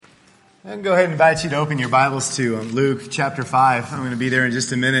I can go ahead and invite you to open your Bibles to Luke chapter 5. I'm going to be there in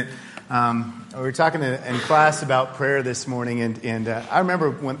just a minute. We were talking in class about prayer this morning, and I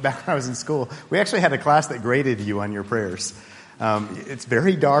remember back when I was in school, we actually had a class that graded you on your prayers. It's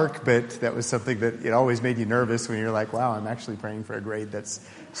very dark, but that was something that it always made you nervous when you're like, wow, I'm actually praying for a grade. That's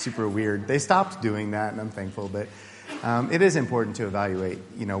super weird. They stopped doing that, and I'm thankful, but it is important to evaluate,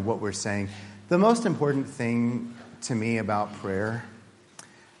 what we're saying. The most important thing to me about prayer,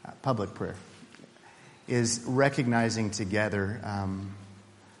 public prayer, is recognizing together,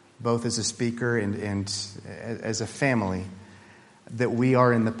 both as a speaker and as a family, that we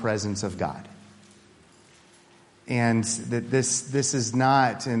are in the presence of God. And that this is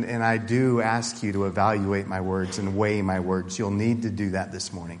not, and I do ask you to evaluate my words and weigh my words. You'll need to do that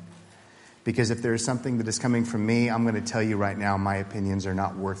this morning. Because if there is something that is coming from me, I'm going to tell you right now, my opinions are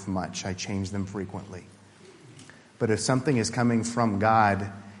not worth much. I change them frequently. But if something is coming from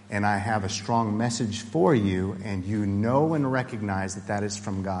God, and I have a strong message for you, and you know and recognize that that is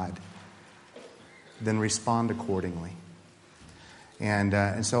from God, then respond accordingly.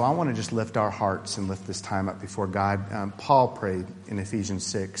 And so I want to just lift our hearts and lift this time up before God. Paul prayed in Ephesians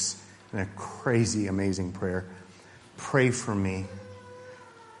 6 in a crazy, amazing prayer. Pray for me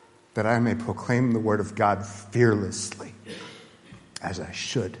that I may proclaim the word of God fearlessly, as I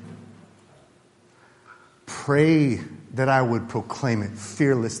should. Pray that I would proclaim it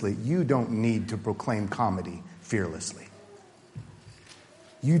fearlessly. You don't need to proclaim comedy fearlessly.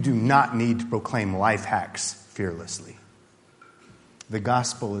 You do not need to proclaim life hacks fearlessly. The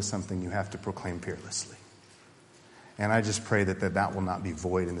gospel is something you have to proclaim fearlessly. And I just pray that will not be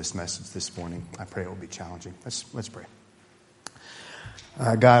void in this message this morning. I pray it will be challenging. Let's pray.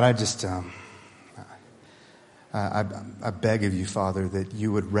 God, I beg of you, Father, that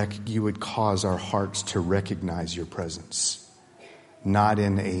you would cause our hearts to recognize your presence, not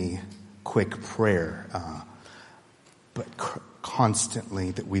in a quick prayer, but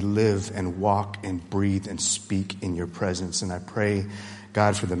constantly, that we live and walk and breathe and speak in your presence. And I pray,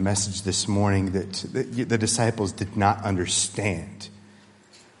 God, for the message this morning that the disciples did not understand,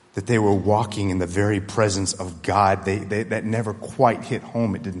 that they were walking in the very presence of God. That never quite hit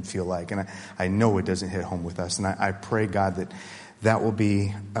home, it didn't feel like. And I know it doesn't hit home with us. And I pray, God, that will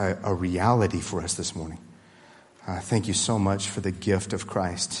be a reality for us this morning. Thank you so much for the gift of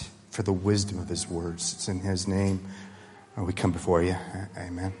Christ, for the wisdom of his words. It's in his name we come before you.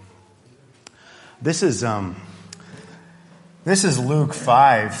 Amen. This is Luke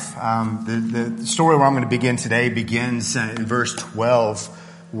 5. The story where I'm going to begin today begins in verse 12,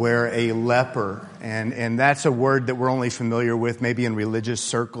 where a leper, and that's a word that we're only familiar with maybe in religious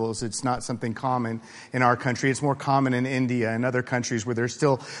circles. It's not something common in our country. It's more common in India and other countries where there's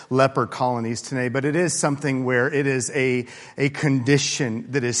still leper colonies today. But it is something where it is a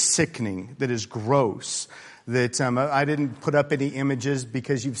condition that is sickening, that is gross. That I didn't put up any images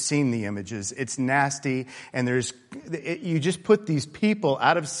because you've seen the images. It's nasty, and you just put these people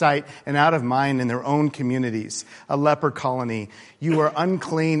out of sight and out of mind in their own communities. A leper colony. You are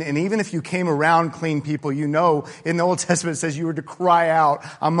unclean, and even if you came around clean people, in the Old Testament it says you were to cry out,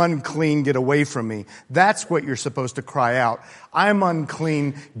 I'm unclean, get away from me. That's what you're supposed to cry out. I'm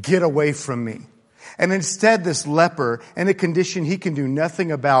unclean, get away from me. And instead, this leper, in a condition he can do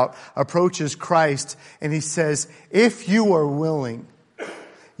nothing about, approaches Christ and he says, if you are willing,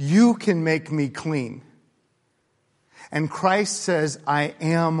 you can make me clean. And Christ says, I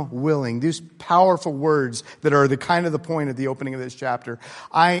am willing. These powerful words that are the point of the opening of this chapter.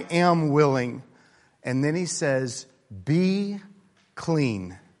 I am willing. And then he says, be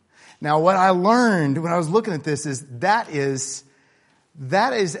clean. Now, what I learned when I was looking at this is that is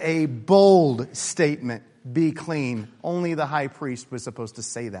a bold statement. Be clean. Only the high priest was supposed to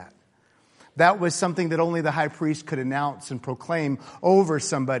say that. That was something that only the high priest could announce and proclaim over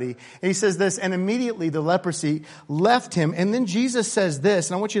somebody. And he says this, and immediately the leprosy left him. And then Jesus says this,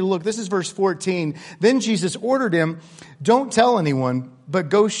 and I want you to look. This is verse 14. Then Jesus ordered him, don't tell anyone, but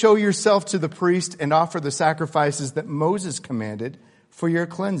go show yourself to the priest and offer the sacrifices that Moses commanded for your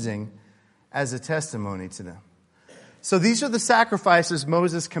cleansing as a testimony to them. So these are the sacrifices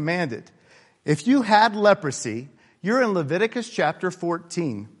Moses commanded. If you had leprosy, you're in Leviticus chapter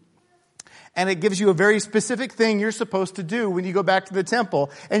 14. And it gives you a very specific thing you're supposed to do when you go back to the temple.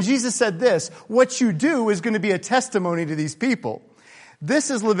 And Jesus said this, what you do is going to be a testimony to these people.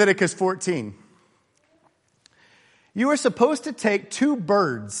 This is Leviticus 14. You are supposed to take 2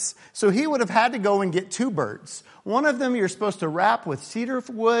 birds. So he would have had to go and get 2 birds. One of them you're supposed to wrap with cedar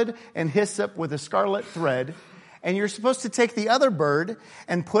wood and hyssop with a scarlet thread. And you're supposed to take the other bird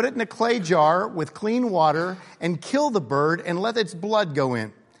and put it in a clay jar with clean water and kill the bird and let its blood go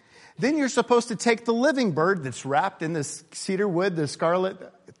in. Then you're supposed to take the living bird that's wrapped in this cedar wood, the scarlet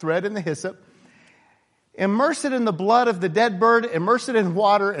thread and the hyssop, immerse it in the blood of the dead bird, immerse it in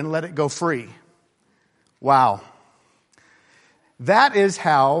water, and let it go free. Wow. That is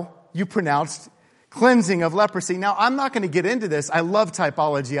how you pronounce cleansing of leprosy. Now, I'm not going to get into this. I love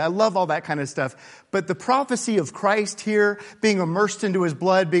typology. I love all that kind of stuff. But the prophecy of Christ here, being immersed into his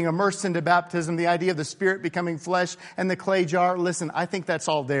blood, being immersed into baptism, the idea of the Spirit becoming flesh and the clay jar, listen, I think that's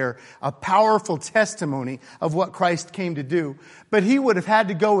all there. A powerful testimony of what Christ came to do. But he would have had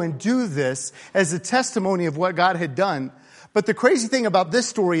to go and do this as a testimony of what God had done. But the crazy thing about this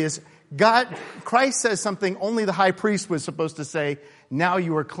story is Christ says something only the high priest was supposed to say, now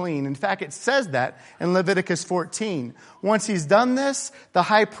you are clean. In fact, it says that in Leviticus 14. Once he's done this, the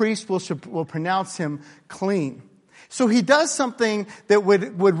high priest will pronounce him clean. So he does something that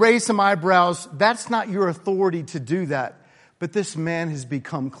would raise some eyebrows. That's not your authority to do that. But this man has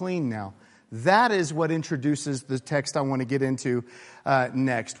become clean now. That is what introduces the text I want to get into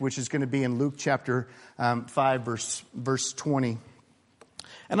next, which is going to be in Luke chapter 5, verse 20.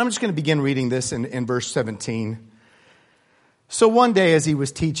 And I'm just going to begin reading this in verse 17. So one day as he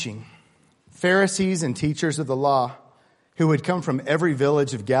was teaching, Pharisees and teachers of the law who had come from every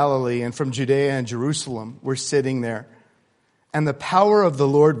village of Galilee and from Judea and Jerusalem were sitting there. And the power of the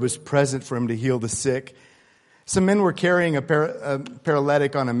Lord was present for him to heal the sick. Some men were carrying a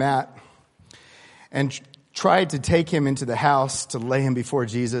paralytic on a mat and tried to take him into the house to lay him before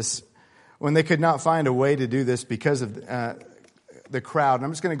Jesus. When they could not find a way to do this because of the crowd. And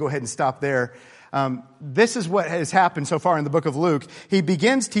I'm just going to go ahead and stop there. This is what has happened so far in the book of Luke. He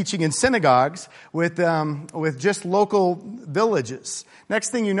begins teaching in synagogues with just local villages. Next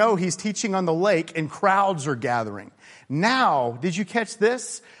thing you know, he's teaching on the lake and crowds are gathering. Now, did you catch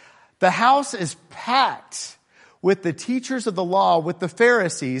this? The house is packed with the teachers of the law, with the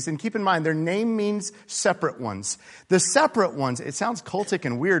Pharisees. And keep in mind, their name means separate ones. The separate ones, it sounds cultic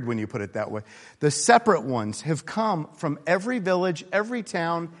and weird when you put it that way. The separate ones have come from every village, every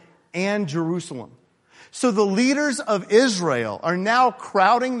town, and Jerusalem. So the leaders of Israel are now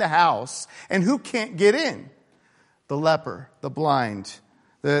crowding the house. And who can't get in? The leper, the blind,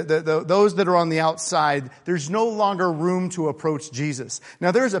 those that are on the outside. There's no longer room to approach Jesus.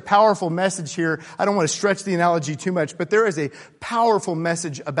 Now there's a powerful message here. I don't want to stretch the analogy too much, but there is a powerful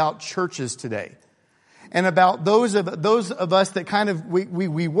message about churches today. And about those of us that kind of,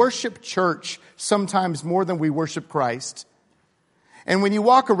 we worship church sometimes more than we worship Christ. And when you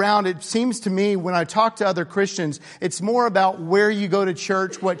walk around, it seems to me, when I talk to other Christians, it's more about where you go to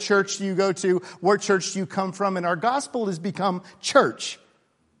church, what church do you go to, what church do you come from, and our gospel has become church.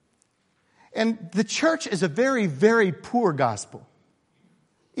 And the church is a very, very poor gospel.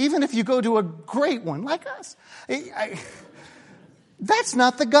 Even if you go to a great one like us, that's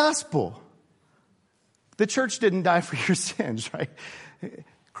not the gospel. The church didn't die for your sins, right?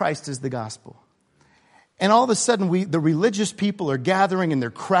 Christ is the gospel. And all of a sudden, the religious people are gathering and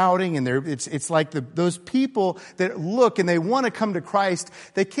they're crowding, and it's like those people that look and they want to come to Christ,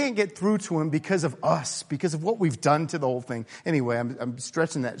 they can't get through to him because of us, because of what we've done to the whole thing. Anyway, I'm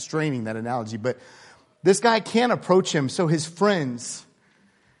straining that analogy, but this guy can't approach him, so his friends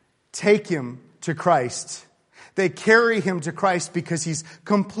take him to Christ. They carry him to Christ because he's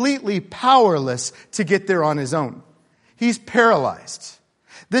completely powerless to get there on his own. He's paralyzed.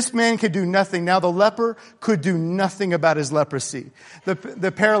 This man could do nothing. Now the leper could do nothing about his leprosy.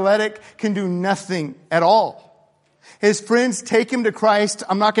 The paralytic can do nothing at all. His friends take him to Christ.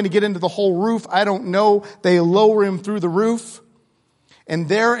 I'm not going to get into the whole roof. I don't know. They lower him through the roof. And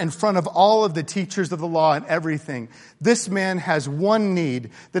there in front of all of the teachers of the law and everything, this man has one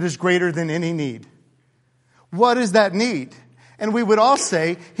need that is greater than any need. What is that need? And we would all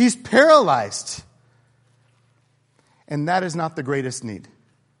say he's paralyzed. And that is not the greatest need.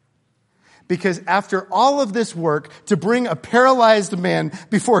 Because after all of this work to bring a paralyzed man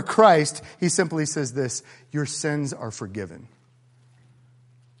before Christ, he simply says this: your sins are forgiven.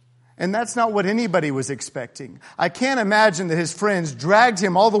 And that's not what anybody was expecting. I can't imagine that his friends dragged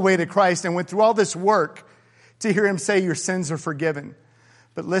him all the way to Christ and went through all this work to hear him say, your sins are forgiven.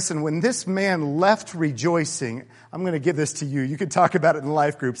 But listen, when this man left rejoicing, I'm going to give this to you. You can talk about it in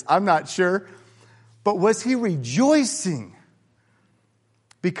life groups. I'm not sure. But was he rejoicing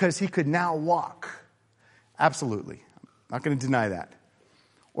because he could now walk? Absolutely. I'm not going to deny that.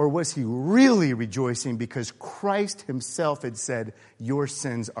 Or was he really rejoicing because Christ himself had said, your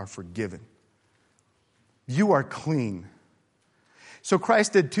sins are forgiven. You are clean. So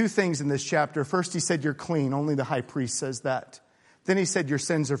Christ did two things in this chapter. First, he said, you're clean. Only the high priest says that. Then he said, your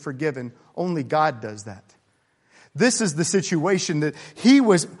sins are forgiven. Only God does that. This is the situation that he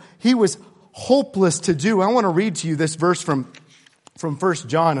was hopeless to do. I want to read to you this verse from 1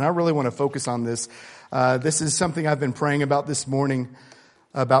 John, and I really want to focus on this. This is something I've been praying about this morning,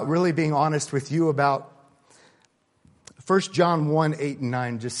 about really being honest with you about. 1 John 1, 8 and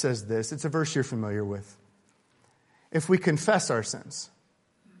 9 just says this. It's a verse you're familiar with. If we confess our sins,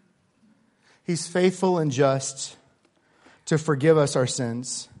 He's faithful and just to forgive us our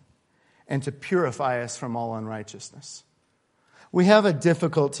sins and to purify us from all unrighteousness. We have a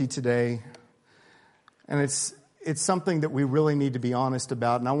difficulty today, and it's something that we really need to be honest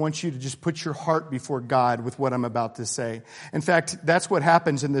about. And I want you to just put your heart before God with what I'm about to say. In fact, that's what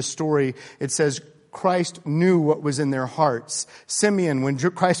happens in this story. It says Christ knew what was in their hearts. Simeon, when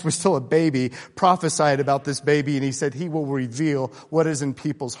Christ was still a baby, prophesied about this baby, and he said he will reveal what is in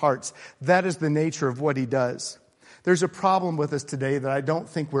people's hearts. That is the nature of what he does. There's a problem with us today that I don't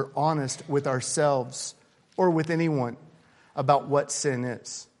think we're honest with ourselves or with anyone about what sin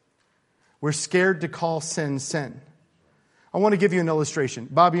is. We're scared to call sin, sin. I want to give you an illustration.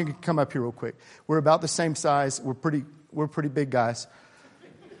 Bob, you can come up here real quick. We're about the same size. We're pretty big guys.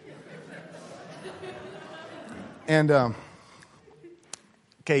 And,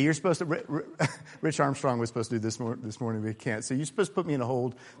 okay, you're supposed to, Rich Armstrong was supposed to do this morning, but he can't. So you're supposed to put me in a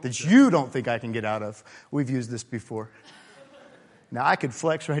hold that you don't think I can get out of. We've used this before. Now, I could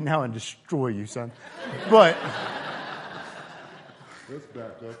flex right now and destroy you, son. But let's back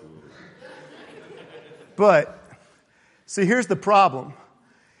up a little bit. But, see, here's the problem,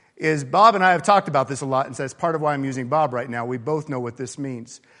 is Bob and I have talked about this a lot, and so that's part of why I'm using Bob right now. We both know what this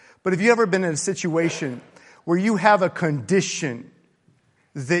means. But have you ever been in a situation where you have a condition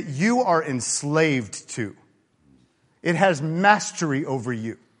that you are enslaved to? It has mastery over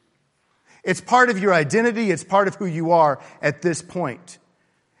you. It's part of your identity. It's part of who you are at this point.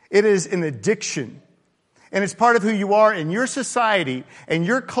 It is an addiction. And it's part of who you are in your society, and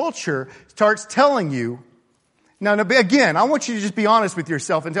your culture starts telling you. Now, again, I want you to just be honest with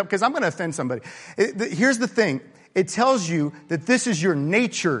yourself, because I'm going to offend somebody. Here's the thing. It tells you that this is your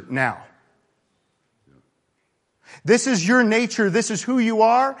nature now. This is your nature. This is who you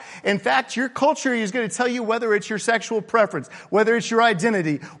are. In fact, your culture is going to tell you whether it's your sexual preference, whether it's your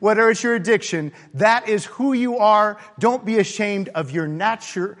identity, whether it's your addiction. That is who you are. Don't be ashamed of your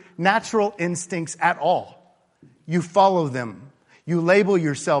natural instincts at all. You follow them. You label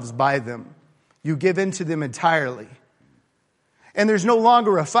yourselves by them. You give in to them entirely. And there's no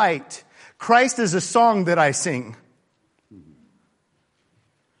longer a fight. Christ is a song that I sing.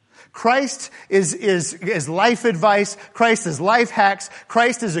 Christ is life advice. Christ is life hacks.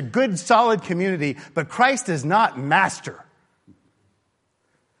 Christ is a good, solid community. But Christ is not master.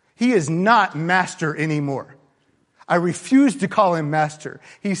 He is not master anymore. I refuse to call him master.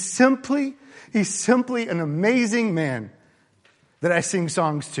 He's simply an amazing man that I sing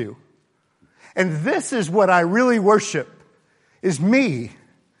songs to. And this is what I really worship, is me.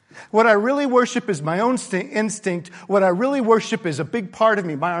 What I really worship is my own instinct. What I really worship is a big part of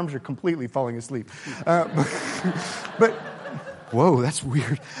me. My arms are completely falling asleep. But, whoa, that's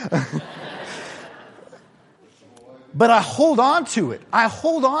weird. But I hold on to it. I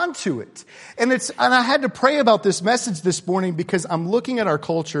hold on to it. And I had to pray about this message this morning because I'm looking at our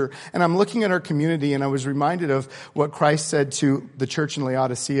culture and I'm looking at our community, and I was reminded of what Christ said to the church in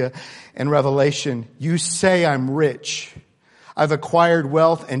Laodicea in Revelation. You say I'm rich. I've acquired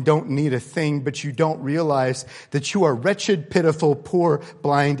wealth and don't need a thing, but you don't realize that you are wretched, pitiful, poor,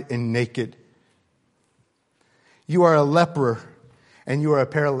 blind, and naked. You are a leper and you are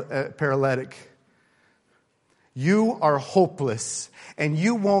a paralytic. You are hopeless, and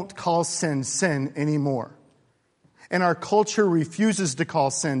you won't call sin, sin anymore. And our culture refuses to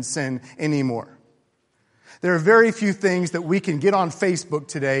call sin, sin anymore. There are very few things that we can get on Facebook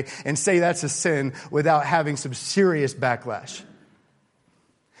today and say that's a sin without having some serious backlash.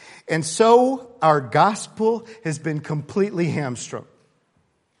 And so our gospel has been completely hamstrung.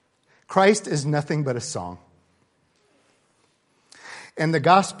 Christ is nothing but a song. And the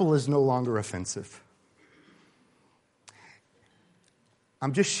gospel is no longer offensive.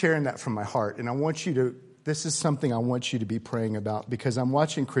 I'm just sharing that from my heart, and this is something I want you to be praying about, because I'm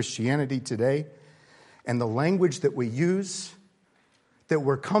watching Christianity today, and the language that we use, that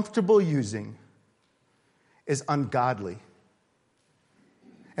we're comfortable using, is ungodly.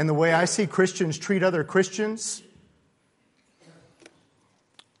 And the way I see Christians treat other Christians,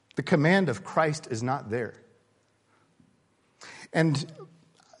 the command of Christ is not there. And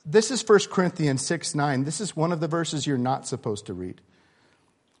this is 1 Corinthians 6:9. This is one of the verses you're not supposed to read.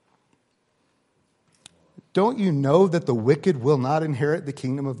 Don't you know that the wicked will not inherit the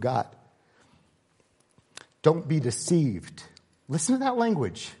kingdom of God? Don't be deceived. Listen to that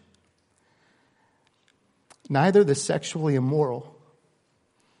language. Neither the sexually immoral,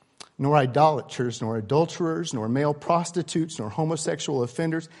 nor idolaters, nor adulterers, nor male prostitutes, nor homosexual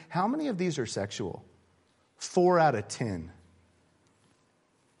offenders. How many of these are sexual? 4 out of 10.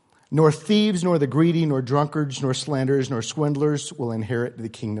 Nor thieves, nor the greedy, nor drunkards, nor slanderers, nor swindlers will inherit the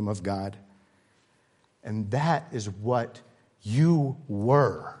kingdom of God. And that is what you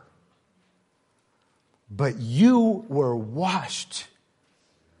were. But you were washed.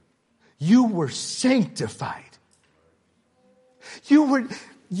 You were sanctified. You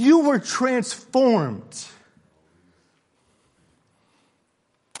were transformed.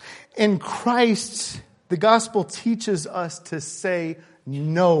 In Christ, the gospel teaches us to say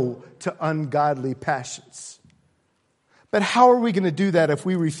no to ungodly passions. But how are we going to do that if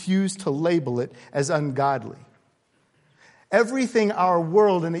we refuse to label it as ungodly? Everything our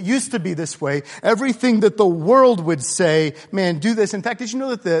world, and it used to be this way, everything that the world would say, man, do this. In fact, did you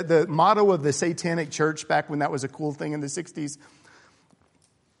know that the motto of the Satanic Church back when that was a cool thing in the 60s?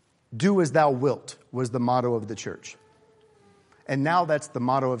 Do as thou wilt was the motto of the church. And now that's the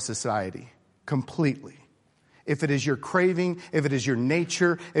motto of society, completely. If it is your craving, if it is your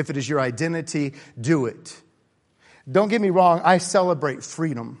nature, if it is your identity, do it. Don't get me wrong, I celebrate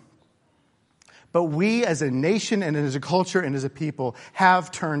freedom. But we as a nation and as a culture and as a people have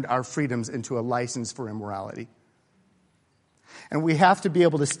turned our freedoms into a license for immorality. And we have to be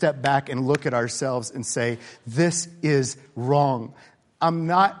able to step back and look at ourselves and say, this is wrong. I'm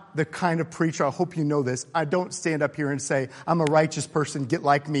not the kind of preacher, I hope you know this, I don't stand up here and say, I'm a righteous person, get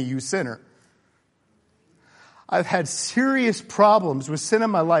like me, you sinner. I've had serious problems with sin in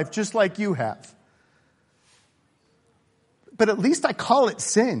my life, just like you have. But at least I call it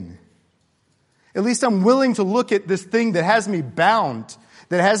sin. At least I'm willing to look at this thing that has me bound,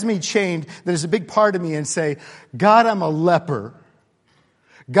 that has me chained, that is a big part of me and say, God, I'm a leper.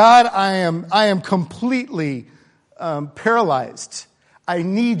 God, I am completely paralyzed. I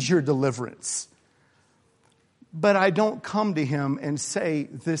need your deliverance. But I don't come to him and say,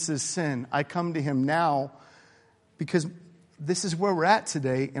 this is sin. I come to him now because this is where we're at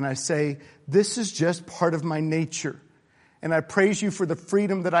today. And I say, this is just part of my nature. And I praise you for the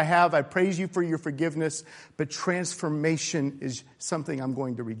freedom that I have. I praise you for your forgiveness. But transformation is something I'm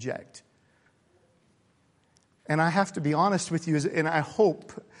going to reject. And I have to be honest with you. And I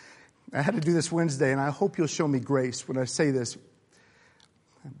hope, I had to do this Wednesday, and I hope you'll show me grace when I say this.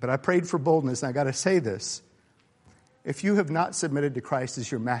 But I prayed for boldness, and I got to say this. If you have not submitted to Christ as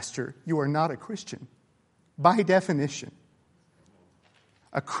your master, you are not a Christian. By definition.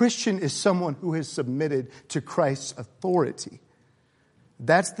 A Christian is someone who has submitted to Christ's authority.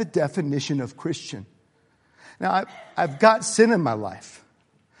 That's the definition of Christian. Now, I've got sin in my life.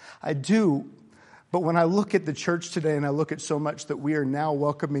 I do. But when I look at the church today and I look at so much that we are now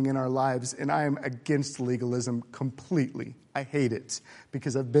welcoming in our lives, and I am against legalism completely. I hate it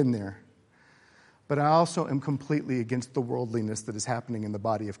because I've been there. But I also am completely against the worldliness that is happening in the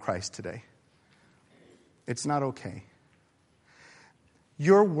body of Christ today. It's not okay.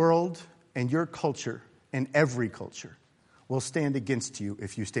 Your world and your culture and every culture will stand against you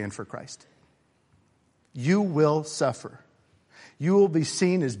if you stand for Christ. You will suffer. You will be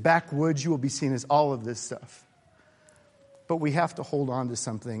seen as backwoods. You will be seen as all of this stuff. But we have to hold on to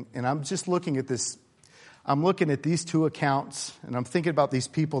something. And I'm just looking at this. I'm looking at these two accounts, and I'm thinking about these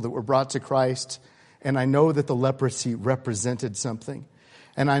people that were brought to Christ. And I know that the leprosy represented something.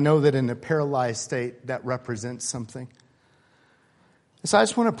 And I know that in a paralyzed state, that represents something. So I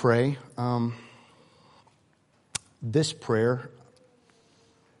just want to pray this prayer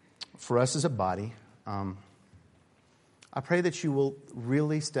for us as a body. I pray that you will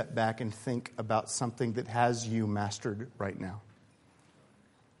really step back and think about something that has you mastered right now.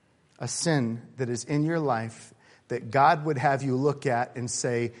 A sin that is in your life that God would have you look at and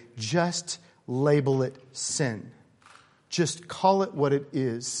say, just label it sin. Just call it what it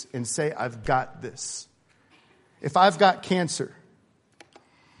is and say, I've got this. If I've got cancer,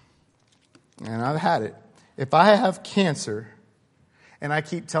 and I've had it. If I have cancer and I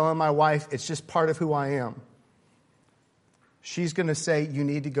keep telling my wife it's just part of who I am, she's going to say, you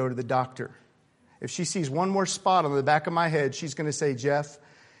need to go to the doctor. If she sees one more spot on the back of my head, she's going to say, Jeff,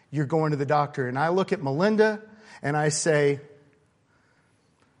 you're going to the doctor. And I look at Melinda and I say,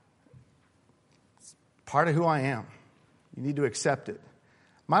 it's part of who I am. You need to accept it.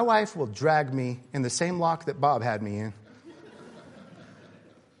 My wife will drag me in the same lock that Bob had me in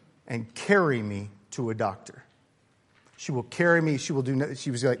and carry me to a doctor. She will carry me. She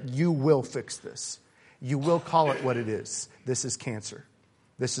was like, you will fix this. You will call it what it is. This is cancer.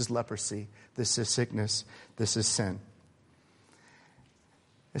 This is leprosy. This is sickness. This is sin.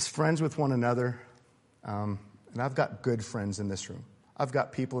 As friends with one another, and I've got good friends in this room. I've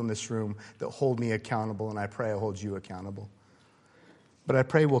got people in this room that hold me accountable, and I pray I hold you accountable. But I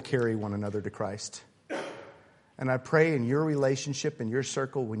pray we'll carry one another to Christ. And I pray in your relationship, in your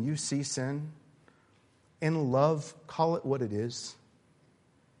circle, when you see sin, in love, call it what it is.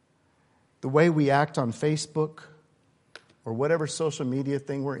 The way we act on Facebook or whatever social media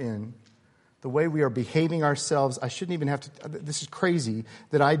thing we're in, the way we are behaving ourselves, I shouldn't even have to, this is crazy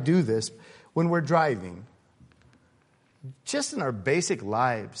that I do this when we're driving. Just in our basic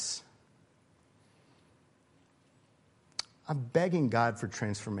lives, I'm begging God for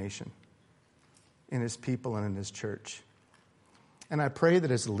transformation in His people and in His church. And I pray that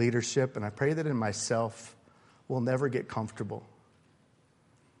as leadership, and I pray that in myself, we'll never get comfortable.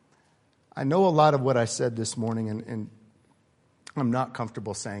 I know a lot of what I said this morning, and I'm not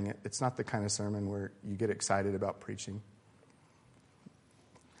comfortable saying it. It's not the kind of sermon where you get excited about preaching.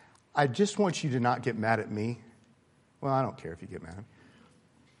 I just want you to not get mad at me. Well, I don't care if you get mad at me.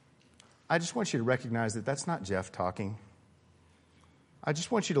 I just want you to recognize that that's not Jeff talking. I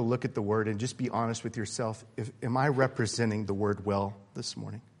just want you to look at the word and just be honest with yourself. Am I representing the word well this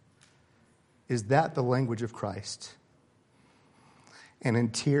morning? Is that the language of Christ? And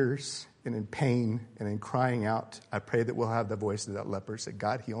in tears and in pain and in crying out, I pray that we'll have the voice of that leper say,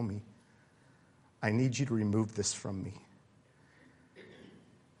 God, heal me. I need you to remove this from me.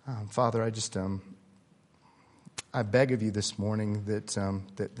 Father, I beg of you this morning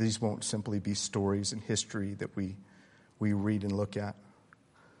that these won't simply be stories in history that we read and look at.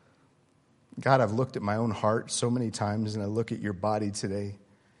 God, I've looked at my own heart so many times, and I look at your body today,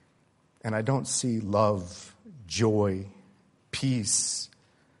 and I don't see love, joy, peace.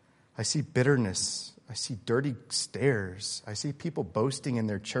 I see bitterness. I see dirty stares. I see people boasting in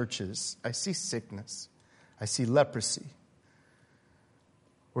their churches. I see sickness. I see leprosy.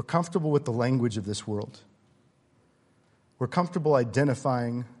 We're comfortable with the language of this world. We're comfortable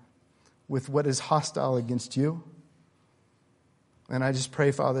identifying with what is hostile against you. And I just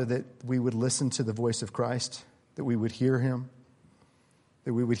pray, Father, that we would listen to the voice of Christ, that we would hear Him,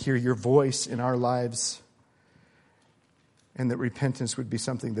 that we would hear your voice in our lives, and that repentance would be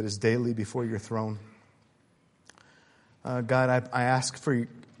something that is daily before your throne. God, I ask for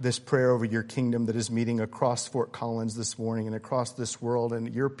this prayer over your kingdom that is meeting across Fort Collins this morning and across this world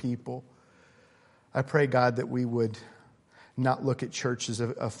and your people. I pray, God, that we would not look at church as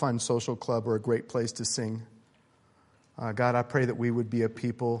a fun social club or a great place to sing. God, I pray that we would be a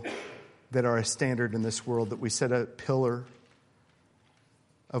people that are a standard in this world, that we set a pillar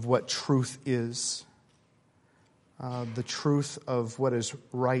of what truth is, the truth of what is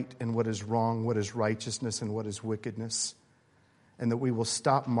right and what is wrong, what is righteousness and what is wickedness, and that we will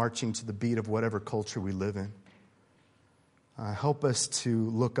stop marching to the beat of whatever culture we live in. Help us to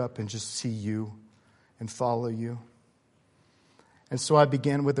look up and just see you and follow you. And so I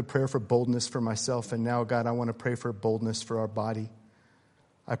began with a prayer for boldness for myself, and now, God, I want to pray for boldness for our body.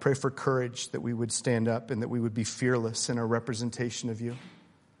 I pray for courage, that we would stand up and that we would be fearless in our representation of you,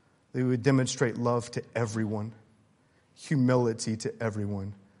 that we would demonstrate love to everyone, humility to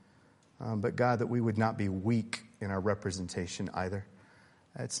everyone, but God, that we would not be weak in our representation either.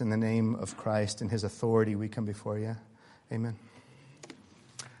 It's in the name of Christ and His authority we come before you. Amen.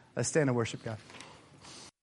 Let's stand and worship God.